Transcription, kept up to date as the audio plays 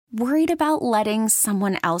Worried about letting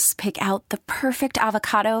someone else pick out the perfect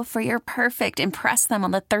avocado for your perfect impress them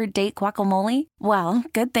on the third date guacamole? Well,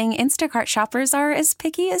 good thing Instacart shoppers are as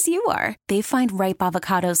picky as you are. They find ripe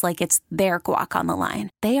avocados like it's their guac on the line.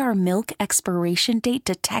 They are milk expiration date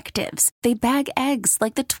detectives. They bag eggs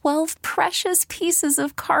like the 12 precious pieces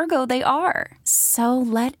of cargo they are. So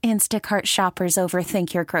let Instacart shoppers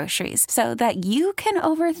overthink your groceries so that you can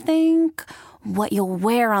overthink what you'll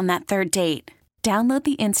wear on that third date. Download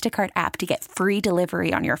the Instacart app to get free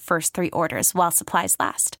delivery on your first 3 orders while supplies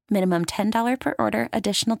last. Minimum $10 per order.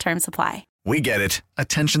 Additional terms apply. We get it.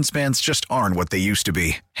 Attention spans just aren't what they used to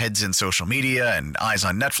be. Heads in social media and eyes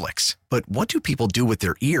on Netflix. But what do people do with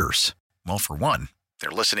their ears? Well, for one, they're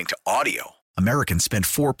listening to audio. Americans spend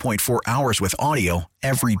 4.4 hours with audio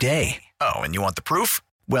every day. Oh, and you want the proof?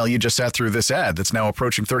 Well, you just sat through this ad that's now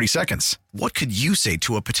approaching 30 seconds. What could you say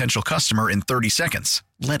to a potential customer in 30 seconds?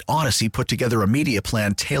 Let Odyssey put together a media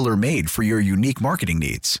plan tailor-made for your unique marketing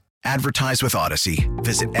needs. Advertise with Odyssey.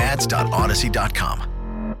 Visit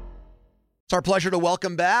ads.odyssey.com. It's our pleasure to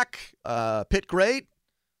welcome back Pitt great,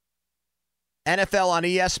 NFL on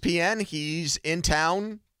ESPN. He's in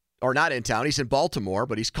town, or not in town. He's in Baltimore,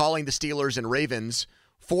 but he's calling the Steelers and Ravens.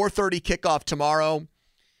 4:30 kickoff tomorrow.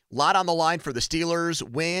 A lot on the line for the Steelers.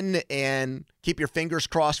 Win and keep your fingers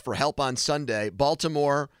crossed for help on Sunday.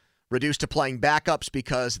 Baltimore reduced to playing backups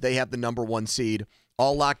because they have the number 1 seed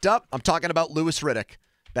all locked up. I'm talking about Louis Riddick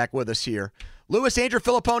back with us here. Louis, Andrew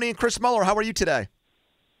Filipponi, and Chris Muller, how are you today?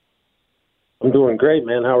 I'm doing great,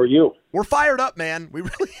 man. How are you? We're fired up, man. We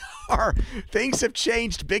really are. Things have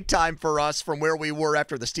changed big time for us from where we were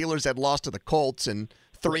after the Steelers had lost to the Colts and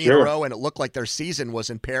 3 in a row, and it looked like their season was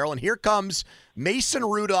in peril. And here comes Mason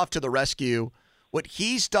Rudolph to the rescue. What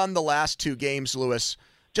he's done the last 2 games, Louis,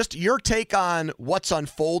 just your take on what's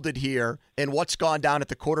unfolded here and what's gone down at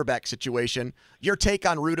the quarterback situation. Your take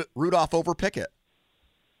on Rudolph over Pickett.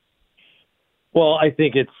 Well, I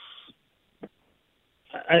think it's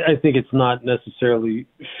not necessarily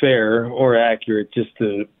fair or accurate just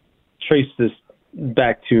to trace this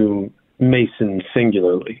back to Mason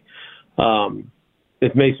singularly.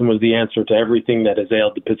 If Mason was the answer to everything that has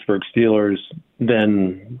ailed the Pittsburgh Steelers,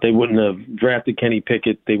 then they wouldn't have drafted Kenny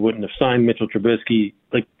Pickett. They wouldn't have signed Mitchell Trubisky.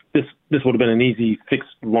 Like this would have been an easy fix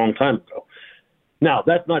a long time ago. Now,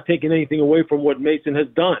 that's not taking anything away from what Mason has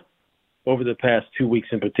done over the past 2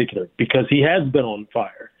 weeks in particular, because he has been on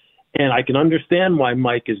fire. And I can understand why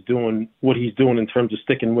Mike is doing what he's doing in terms of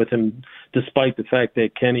sticking with him, despite the fact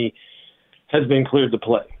that Kenny has been cleared to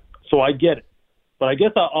play. So I get it. But I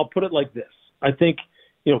guess I'll put it like this. I think,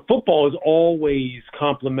 football is always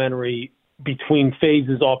complementary between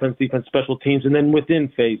phases, offense, defense, special teams, and then within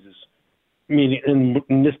phases. Meaning,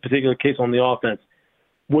 in this particular case on the offense,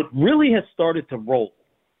 what really has started to roll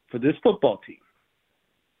for this football team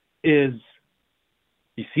is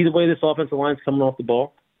you see the way this offensive line is coming off the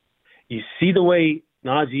ball. You see the way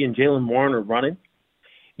Najee and Jalen Warren are running.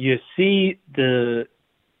 You see the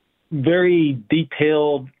very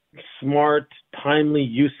detailed, smart, timely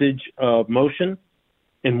usage of motion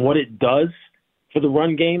and what it does for the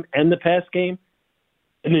run game and the pass game.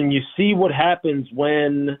 And then you see what happens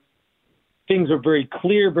when things are very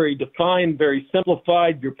clear, very defined, very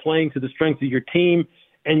simplified. You're playing to the strengths of your team,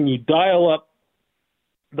 and you dial up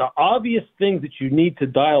the obvious things that you need to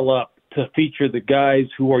dial up to feature the guys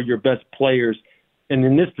who are your best players. And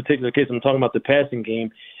in this particular case, I'm talking about the passing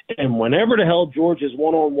game. And whenever the hell George is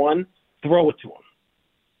one-on-one, throw it to him.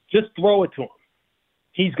 Just throw it to him.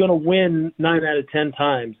 He's going to win 9 out of 10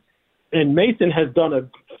 times. And Mason has done a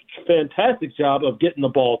fantastic job of getting the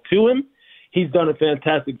ball to him. He's done a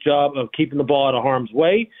fantastic job of keeping the ball out of harm's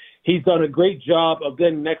way. He's done a great job of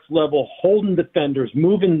then next level holding defenders,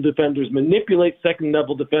 moving defenders, manipulate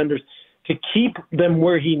second-level defenders to keep them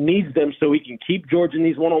where he needs them so he can keep George in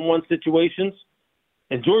these one-on-one situations.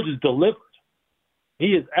 And George has delivered.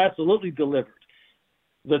 He has absolutely delivered.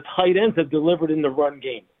 The tight ends have delivered in the run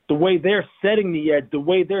game. The way they're setting the edge, the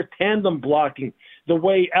way they're tandem blocking, the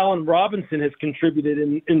way Allen Robinson has contributed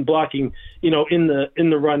in blocking, in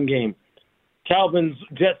the run game. Calvin's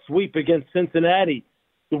jet sweep against Cincinnati,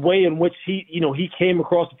 the way in which he came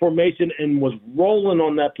across the formation and was rolling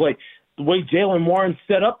on that play. The way Jalen Warren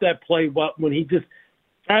set up that play when he just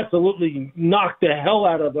absolutely knocked the hell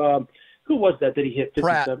out of who was that he hit?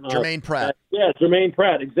 Jermaine Pratt. Yeah, Jermaine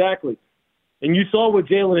Pratt, exactly. And you saw what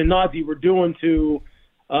Jalen and Najee were doing to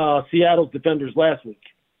Seattle's defenders last week.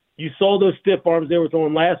 You saw those stiff arms they were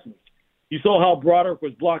throwing last week. You saw how Broderick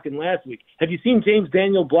was blocking last week. Have you seen James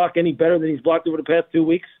Daniel block any better than he's blocked over the past 2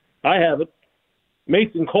 weeks? I haven't.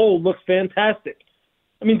 Mason Cole looks fantastic.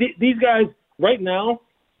 I mean, these guys right now,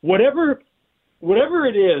 whatever whatever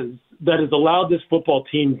it is that has allowed this football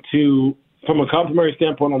team to, from a complementary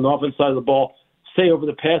standpoint on the offense side of the ball, say over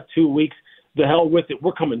the past 2 weeks, the hell with it.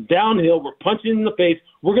 We're coming downhill. We're punching in the face.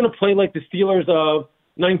 We're going to play like the Steelers of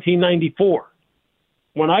 1994.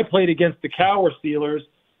 When I played against the Cowher Steelers,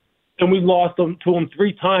 and we lost to them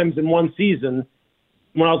 3 times in one season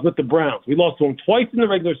when I was with the Browns. We lost to them twice in the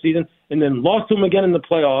regular season and then lost to them again in the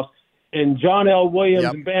playoffs. And John L. Williams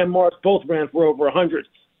and Bam Morris both ran for over 100.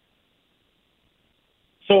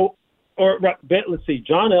 So, let's see,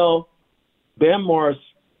 John L., Bam Morris,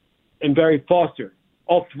 and Barry Foster,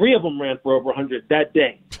 all 3 of them ran for over 100 that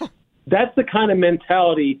day. That's the kind of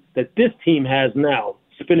mentality that this team has now,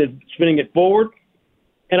 spinning it forward.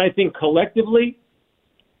 And I think collectively,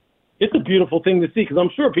 it's a beautiful thing to see, because I'm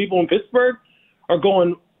sure people in Pittsburgh are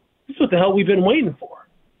going, this is what the hell we've been waiting for.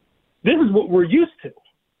 This is what we're used to.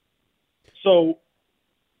 So,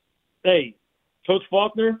 hey, Coach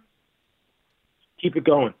Faulkner, keep it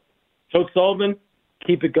going. Coach Sullivan,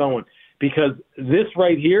 keep it going. Because this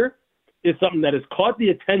right here is something that has caught the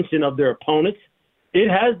attention of their opponents. It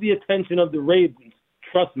has the attention of the Ravens,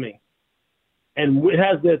 trust me. And it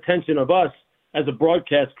has the attention of us as a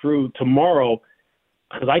broadcast crew tomorrow,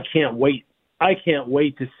 because I can't wait. I can't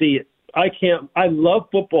wait to see it. I love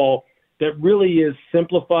football that really is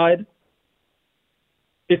simplified.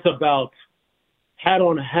 It's about hat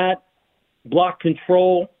on hat, block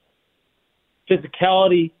control,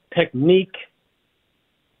 physicality, technique,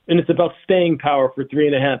 and it's about staying power for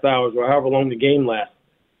 3.5 hours or however long the game lasts.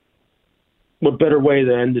 What better way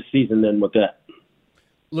to end the season than with that?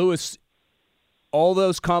 Louis, all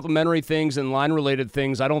those complimentary things and line-related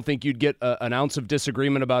things, I don't think you'd get an ounce of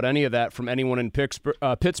disagreement about any of that from anyone in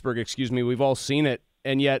Pittsburgh. We've all seen it,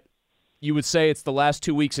 and yet you would say it's the last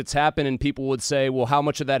 2 weeks it's happened, and people would say, well, how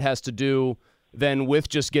much of that has to do then with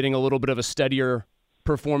just getting a little bit of a steadier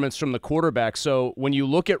performance from the quarterback? So when you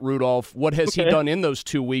look at Rudolph, what has he done in those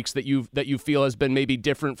 2 weeks that you feel has been maybe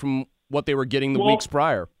different from what they were getting the weeks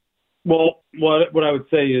prior? Well, what I would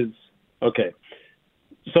say is, okay,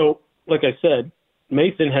 so like I said,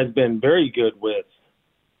 Mason has been very good with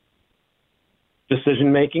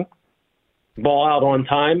decision-making, ball out on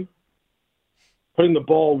time, putting the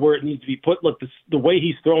ball where it needs to be put. Look, the way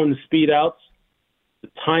he's throwing the speed outs, the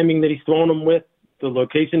timing that he's throwing them with, the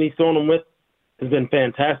location he's throwing them with has been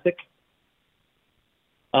fantastic.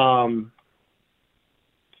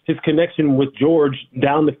 His connection with George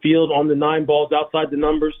down the field on the 9 balls outside the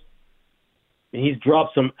numbers, and he's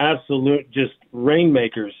dropped some absolute just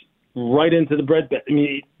rainmakers right into the breadbed. I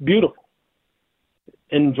mean, beautiful.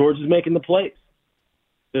 And George is making the plays.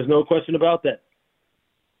 There's no question about that.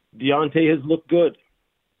 Deontay has looked good.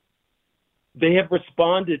 They have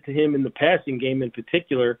responded to him in the passing game in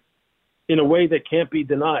particular in a way that can't be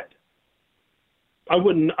denied. I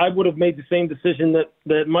would have made the same decision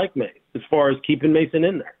that Mike made as far as keeping Mason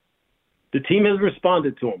in there. The team has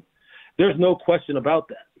responded to him. There's no question about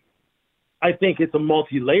that. I think it's a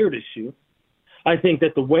multi-layered issue. I think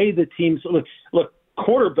that the way the teams look,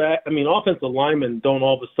 offensive linemen don't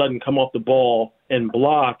all of a sudden come off the ball and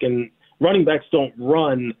block, and running backs don't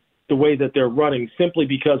run the way that they're running simply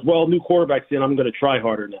because, well, new quarterback's in, I'm going to try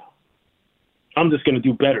harder now. I'm just going to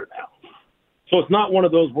do better now. So it's not one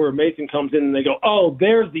of those where Mason comes in and they go, oh,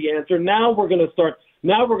 there's the answer. Now we're going to start.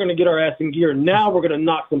 Now we're going to get our ass in gear. Now we're going to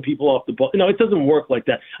knock some people off the ball. No, it doesn't work like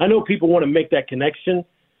that. I know people want to make that connection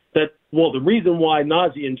that, well, the reason why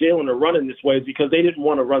Najee and Jalen are running this way is because they didn't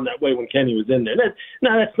want to run that way when Kenny was in there.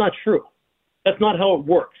 That's not true. That's not how it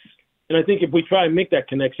works. And I think if we try and make that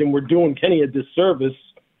connection, we're doing Kenny a disservice,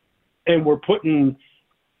 and we're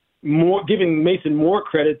giving Mason more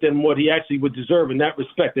credit than what he actually would deserve in that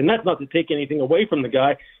respect. And that's not to take anything away from the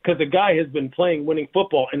guy, because the guy has been playing winning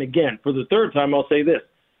football. And again, for the third time, I'll say this.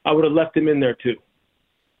 I would have left him in there too.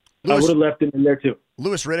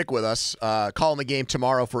 Louis Riddick with us, calling the game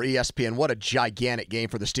tomorrow for ESPN. What a gigantic game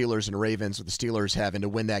for the Steelers and Ravens, with the Steelers having to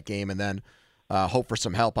win that game and then hope for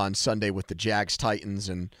some help on Sunday with the Jags, Titans,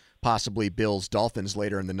 and possibly Bills, Dolphins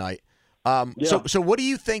later in the night. So what do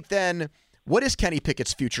you think then? What is Kenny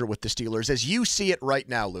Pickett's future with the Steelers as you see it right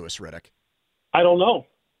now, Louis Riddick? I don't know.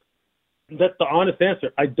 That's the honest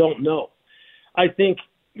answer. I don't know. I think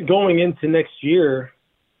going into next year,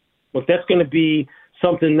 look, that's going to be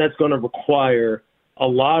something that's going to require a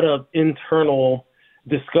lot of internal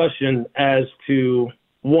discussion as to,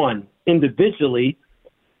 one, individually,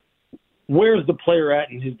 where's the player at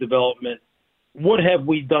in his development? What have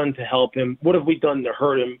we done to help him? What have we done to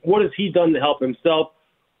hurt him? What has he done to help himself?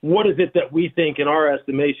 What is it that we think, in our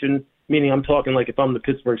estimation, meaning I'm talking like if I'm the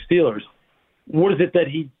Pittsburgh Steelers, what is it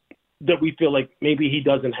that we feel like maybe he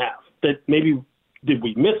doesn't have, that maybe Did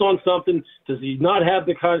we miss on something? Does he not have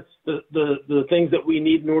the things that we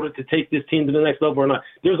need in order to take this team to the next level or not?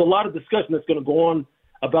 There's a lot of discussion that's going to go on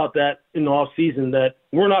about that in the off season that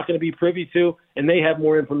we're not going to be privy to, and they have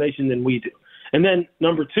more information than we do. And then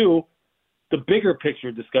number two, the bigger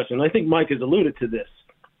picture discussion. I think Mike has alluded to this.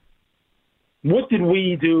 What did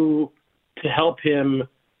we do to help him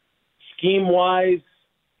scheme-wise,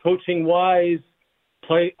 coaching-wise,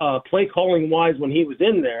 play calling-wise when he was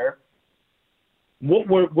in there? What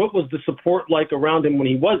was the support like around him when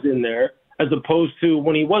he was in there, as opposed to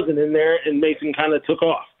when he wasn't in there and Mason kind of took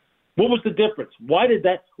off? What was the difference? Why did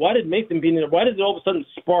Mason be in there? Why did it all of a sudden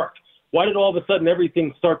spark? Why did all of a sudden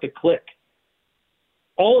everything start to click?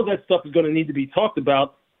 All of that stuff is going to need to be talked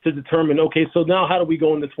about to determine, okay, so now how do we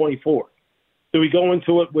go into 24? Do we go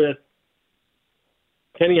into it with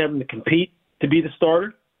Kenny having to compete to be the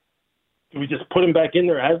starter? Do we just put him back in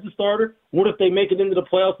there as the starter? What if they make it into the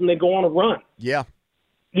playoffs and they go on a run? Yeah.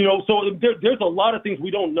 So there's a lot of things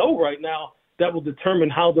we don't know right now that will determine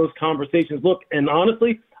how those conversations look. And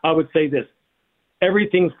honestly, I would say this.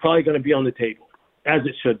 Everything's probably going to be on the table, as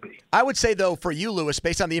it should be. I would say, though, for you, Louis,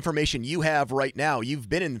 based on the information you have right now, you've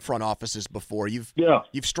been in front offices before. You've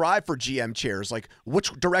strived for GM chairs. Like,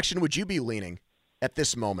 which direction would you be leaning at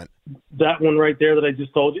this moment? That one right there that I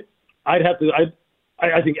just told you. I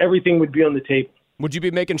think everything would be on the table. Would you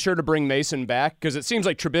be making sure to bring Mason back? Because it seems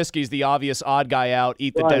like Trubisky's the obvious odd guy out,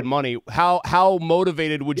 eat the dead money. How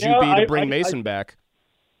motivated would you be to bring Mason back?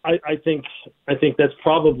 I think that's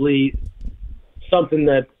probably something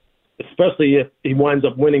that, especially if he winds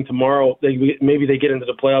up winning tomorrow, maybe they get into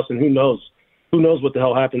the playoffs, and who knows what the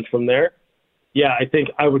hell happens from there. Yeah, I think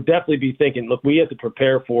I would definitely be thinking, look, we have to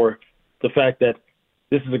prepare for the fact that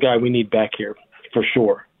this is a guy we need back here for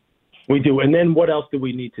sure. We do. And then what else do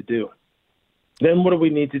we need to do? Then what do we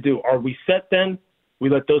need to do? Are we set then? We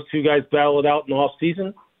let those two guys battle it out in the off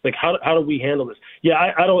season? Like, how do we handle this?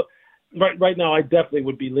 Yeah, I don't. Right now, I definitely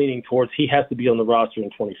would be leaning towards he has to be on the roster in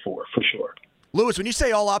 24 for sure. Louis, when you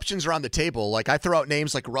say all options are on the table, like I throw out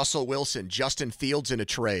names like Russell Wilson, Justin Fields in a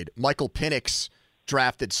trade, Michael Penix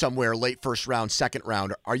drafted somewhere late first round, second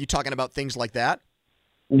round. Are you talking about things like that?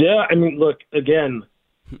 Yeah, I mean, look, again,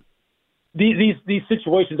 these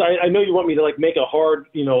situations. I know you want me to like make a hard,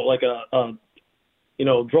 like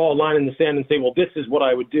draw a line in the sand and say, well, this is what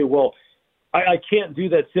I would do. Well, I can't do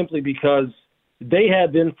that simply because they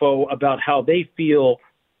have info about how they feel,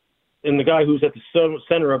 and the guy who's at the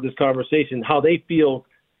center of this conversation, how they feel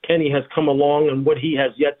Kenny has come along and what he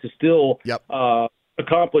has yet to still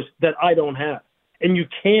accomplish that I don't have. And you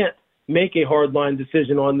can't make a hard line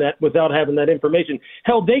decision on that without having that information.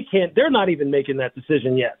 Hell, they can't. They're not even making that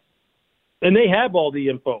decision yet, and they have all the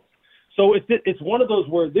info. So it's one of those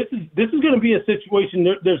where this is going to be a situation.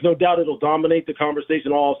 There's no doubt it'll dominate the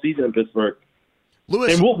conversation all season in Pittsburgh.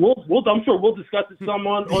 Louis, and I'm sure we'll discuss it some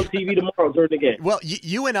on TV tomorrow during the game. Well,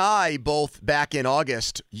 you and I both back in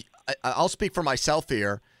August, I'll speak for myself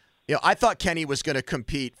here. I thought Kenny was going to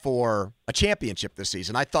compete for a championship this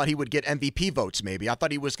season. I thought he would get MVP votes maybe. I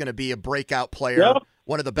thought he was going to be a breakout player,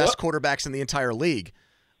 one of the best quarterbacks in the entire league.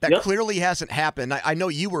 That clearly hasn't happened. I know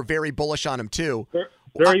you were very bullish on him too.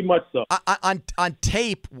 Very much so. On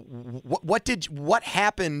tape, what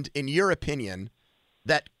happened in your opinion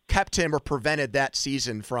that kept him or prevented that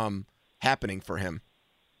season from happening for him,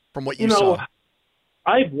 from what you saw?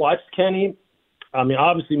 I've watched Kenny. I mean,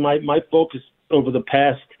 obviously my focus over the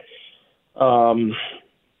past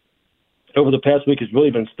week has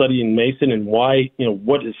really been studying Mason and why,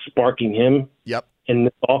 what is sparking him in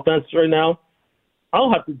this offense right now.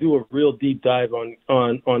 I'll have to do a real deep dive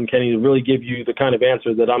on Kenny to really give you the kind of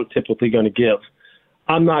answer that I'm typically going to give.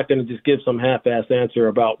 I'm not going to just give some half-assed answer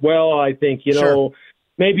about, well, I think,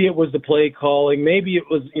 maybe it was the play calling. Maybe it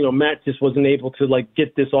was, Matt just wasn't able to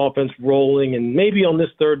get this offense rolling. And maybe on this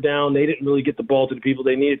third down, they didn't really get the ball to the people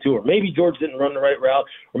they needed to. Or maybe George didn't run the right route.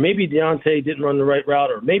 Or maybe Deontay didn't run the right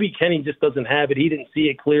route. Or maybe Kenny just doesn't have it. He didn't see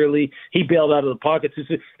it clearly. He bailed out of the pocket. So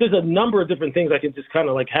there's a number of different things I can just kind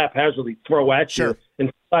of haphazardly throw at you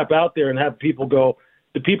and slap out there and have people go,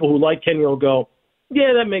 the people who like Kenny will go,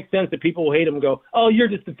 yeah, that makes sense. The people who hate him go, oh, you're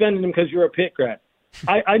just defending him because you're a Pitt grad.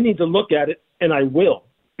 I need to look at it, and I will.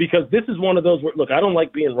 Because this is one of those where, look, I don't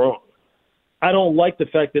like being wrong. I don't like the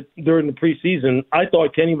fact that during the preseason, I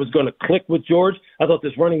thought Kenny was going to click with George. I thought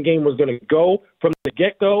this running game was going to go from the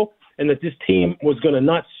get-go and that this team was going to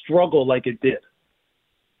not struggle like it did.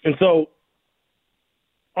 And so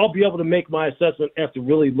I'll be able to make my assessment after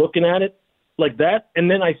really looking at it like that. And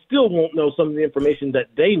then I still won't know some of the information that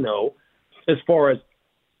they know as far as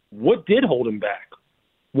what did hold him back.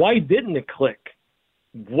 Why didn't it click?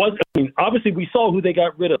 Obviously we saw who they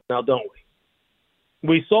got rid of now, don't we?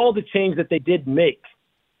 we saw the change that they did make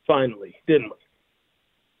finally, didn't we?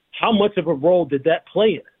 How much of a role did that play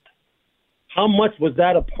in it? How much was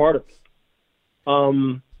that a part of it?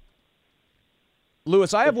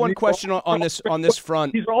 Louis, I have one question on this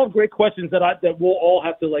front. These are all great questions that we'll all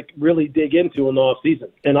have to really dig into in the off season,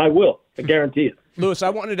 and I will. I guarantee it. Louis, I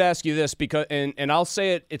wanted to ask you this because, and I'll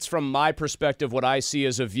say it's from my perspective, what I see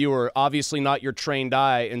as a viewer. Obviously, not your trained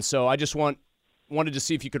eye, and so I just wanted to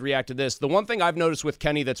see if you could react to this. The one thing I've noticed with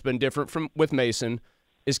Kenny that's been different with Mason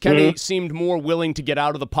is Kenny seemed more willing to get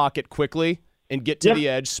out of the pocket quickly and get to the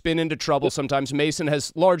edge, spin into trouble. Sometimes Mason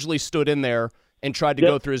has largely stood in there and tried to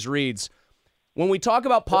go through his reads. When we talk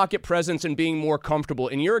about pocket presence and being more comfortable,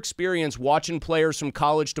 in your experience watching players from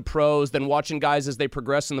college to pros, then watching guys as they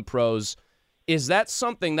progress in the pros, is that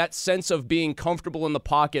something, that sense of being comfortable in the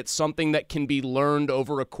pocket, something that can be learned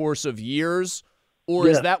over a course of years? Or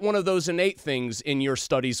is that one of those innate things in your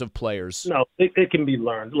studies of players? No, it can be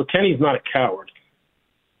learned. Look, Kenny's not a coward.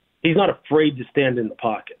 He's not afraid to stand in the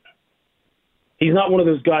pocket. He's not one of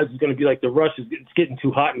those guys who's going to be like, the rush is it's getting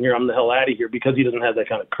too hot in here, I'm the hell out of here, because he doesn't have that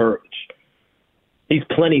kind of courage. He's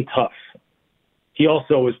plenty tough. He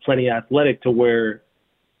also is plenty athletic to where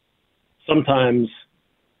sometimes,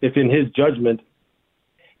 if in his judgment,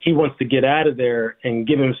 he wants to get out of there and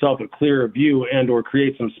give himself a clearer view and or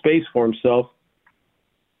create some space for himself,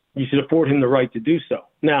 you should afford him the right to do so.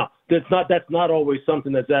 Now, that's not always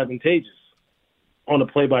something that's advantageous on a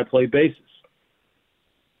play-by-play basis.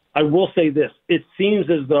 I will say this. It seems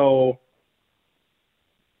as though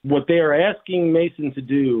what they are asking Mason to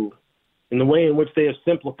do and the way in which they have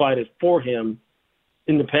simplified it for him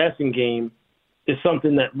in the passing game is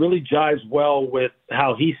something that really jives well with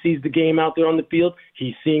how he sees the game out there on the field.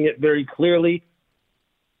 He's seeing it very clearly,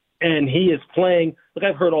 and he is playing. Look,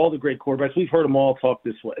 I've heard all the great quarterbacks. We've heard them all talk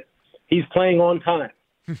this way. He's playing on time.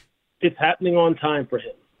 It's happening on time for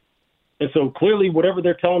him. And so clearly whatever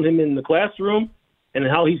they're telling him in the classroom and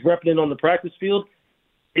how he's repping it on the practice field,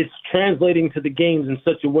 it's translating to the games in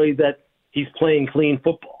such a way that he's playing clean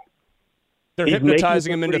football. They're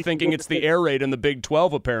hypnotizing him into thinking it's the air raid in the Big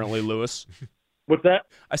 12, apparently, Louis. What's that?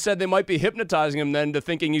 I said they might be hypnotizing him then to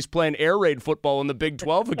thinking he's playing air raid football in the Big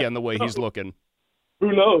 12 again, the way he's looking.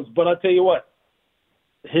 Who knows? But I'll tell you what,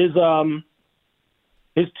 his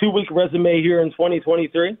 2-week resume here in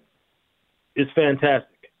 2023 is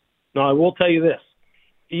fantastic. Now, I will tell you this.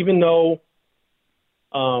 Even though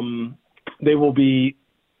they will be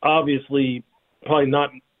obviously probably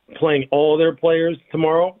not playing all their players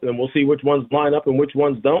tomorrow, and we'll see which ones line up and which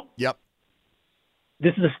ones don't. Yep.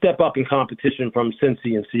 This is a step up in competition from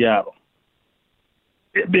Cincy and Seattle.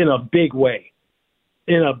 In a big way.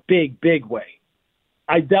 In a big, big way.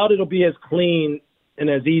 I doubt it'll be as clean and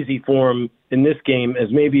as easy for him in this game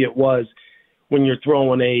as maybe it was when you're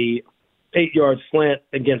throwing a 8-yard slant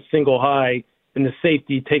against single high and the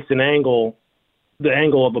safety takes the angle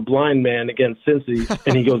of a blind man against Cincy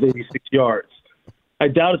and he goes 86 yards. I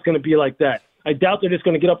doubt it's going to be like that. I doubt they're just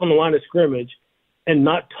going to get up on the line of scrimmage and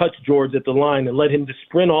not touch George at the line and let him just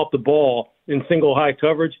sprint off the ball in single high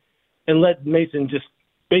coverage and let Mason just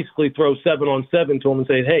basically throw 7-on-7 to him and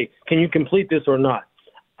say, hey, can you complete this or not?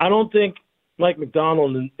 I don't think Mike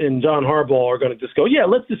McDonald and John Harbaugh are going to just go, yeah,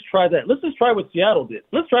 let's just try that. Let's just try what Seattle did.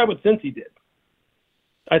 Let's try what Cincy did.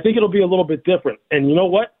 I think it'll be a little bit different. And you know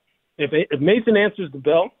what? If Mason answers the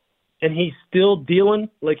bell and he's still dealing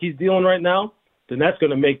like he's dealing right now, then that's going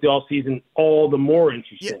to make the offseason all the more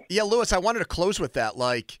interesting. Yeah, Louis, I wanted to close with that.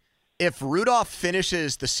 Like, if Rudolph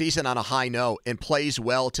finishes the season on a high note and plays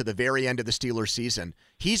well to the very end of the Steelers season,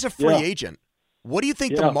 he's a free agent. What do you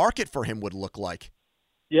think the market for him would look like?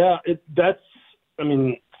 Yeah, that's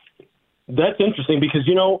interesting because,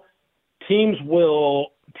 teams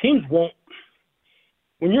won't,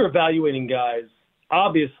 when you're evaluating guys,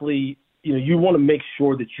 obviously, you want to make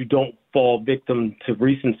sure that you don't fall victim to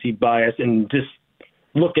recency bias and just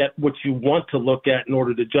look at what you want to look at in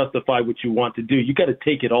order to justify what you want to do. You got to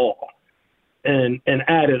take it all and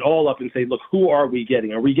add it all up and say, look, who are we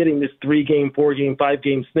getting? Are we getting this 3-game, 4-game,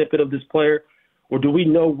 5-game snippet of this player? Or do we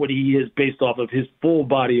know what he is based off of his full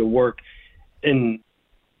body of work? And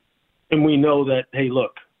we know that, hey,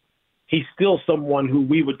 look, he's still someone who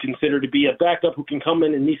we would consider to be a backup who can come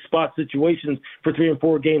in these spot situations for 3 and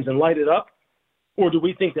 4 games and light it up? Or do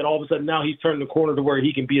we think that all of a sudden now he's turning the corner to where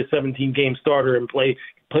he can be a 17-game starter and play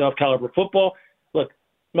playoff caliber football? Look,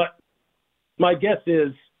 my guess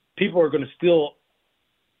is people are going to still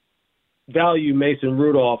value Mason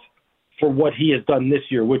Rudolph for what he has done this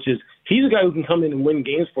year, which is he's a guy who can come in and win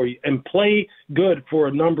games for you and play good for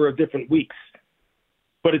a number of different weeks.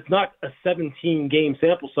 But it's not a 17-game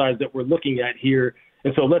sample size that we're looking at here,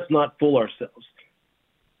 and so let's not fool ourselves.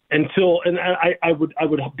 And I would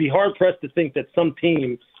be hard pressed to think that some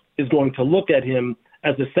team is going to look at him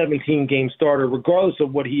as a 17-game starter, regardless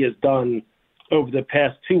of what he has done over the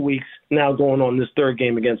past 2 weeks, now going on this third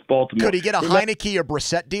game against Baltimore. Could he get a Heineke or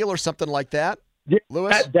Brissett deal or something like that, Louis?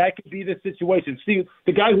 That could be the situation. See,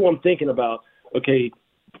 the guy who I'm thinking about, okay,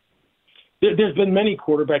 there's been many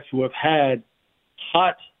quarterbacks who have had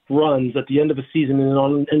hot runs at the end of a season and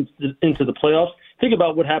on into the playoffs. Think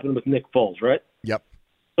about what happened with Nick Foles, right? Yep.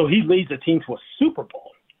 So he leads a team to a Super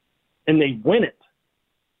Bowl, and they win it.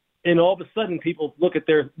 And all of a sudden, people look at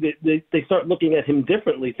they start looking at him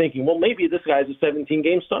differently, thinking, well, maybe this guy's a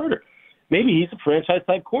 17-game starter. Maybe he's a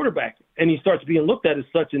franchise-type quarterback. And he starts being looked at as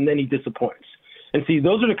such, and then he disappoints. And see,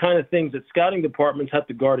 those are the kind of things that scouting departments have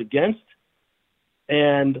to guard against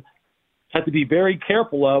and have to be very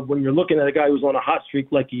careful of when you're looking at a guy who's on a hot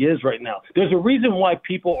streak like he is right now. There's a reason why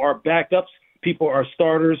people are backups, people are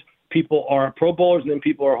starters, people are Pro Bowlers, and then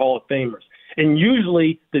people are Hall of Famers. And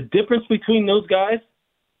usually the difference between those guys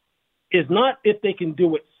is not if they can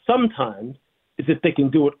do it sometimes, it's if they can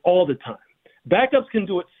do it all the time. Backups can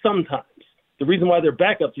do it sometimes. The reason why they're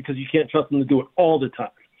backups is because you can't trust them to do it all the time.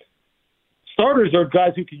 Starters are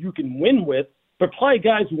guys who you can win with, but probably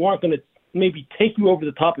guys who aren't going to maybe take you over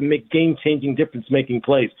the top and make game-changing difference-making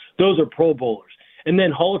plays. Those are Pro Bowlers. And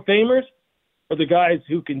then Hall of Famers are the guys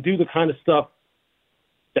who can do the kind of stuff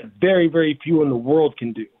that very, very few in the world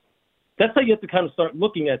can do. That's how you have to kind of start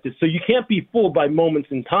looking at this. So you can't be fooled by moments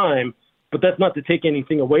in time, but that's not to take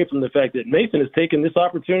anything away from the fact that Mason has taken this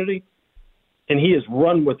opportunity, and he has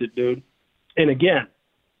run with it, dude. And again,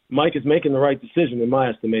 Mike is making the right decision in my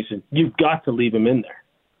estimation. You've got to leave him in there.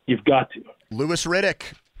 You've got to. Louis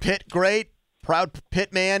Riddick, Pitt great, proud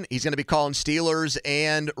Pitt man. He's going to be calling Steelers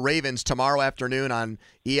and Ravens tomorrow afternoon on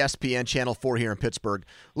ESPN Channel 4 here in Pittsburgh.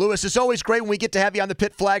 Louis, it's always great when we get to have you on the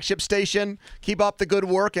Pitt flagship station. Keep up the good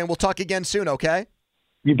work, and we'll talk again soon, okay?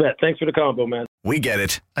 You bet. Thanks for the combo, man. We get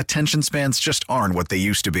it. Attention spans just aren't what they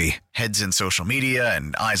used to be. Heads in social media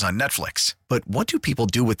and eyes on Netflix. But what do people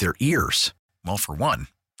do with their ears? Well, for one,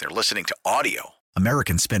 they're listening to audio.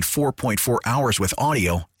 Americans spend 4.4 hours with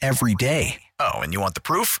audio every day. Oh, and you want the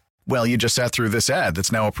proof? Well, you just sat through this ad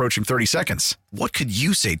that's now approaching 30 seconds. What could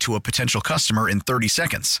you say to a potential customer in 30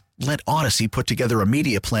 seconds? Let Odyssey put together a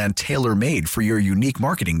media plan tailor-made for your unique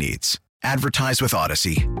marketing needs. Advertise with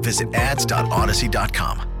Odyssey. Visit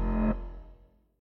ads.odyssey.com.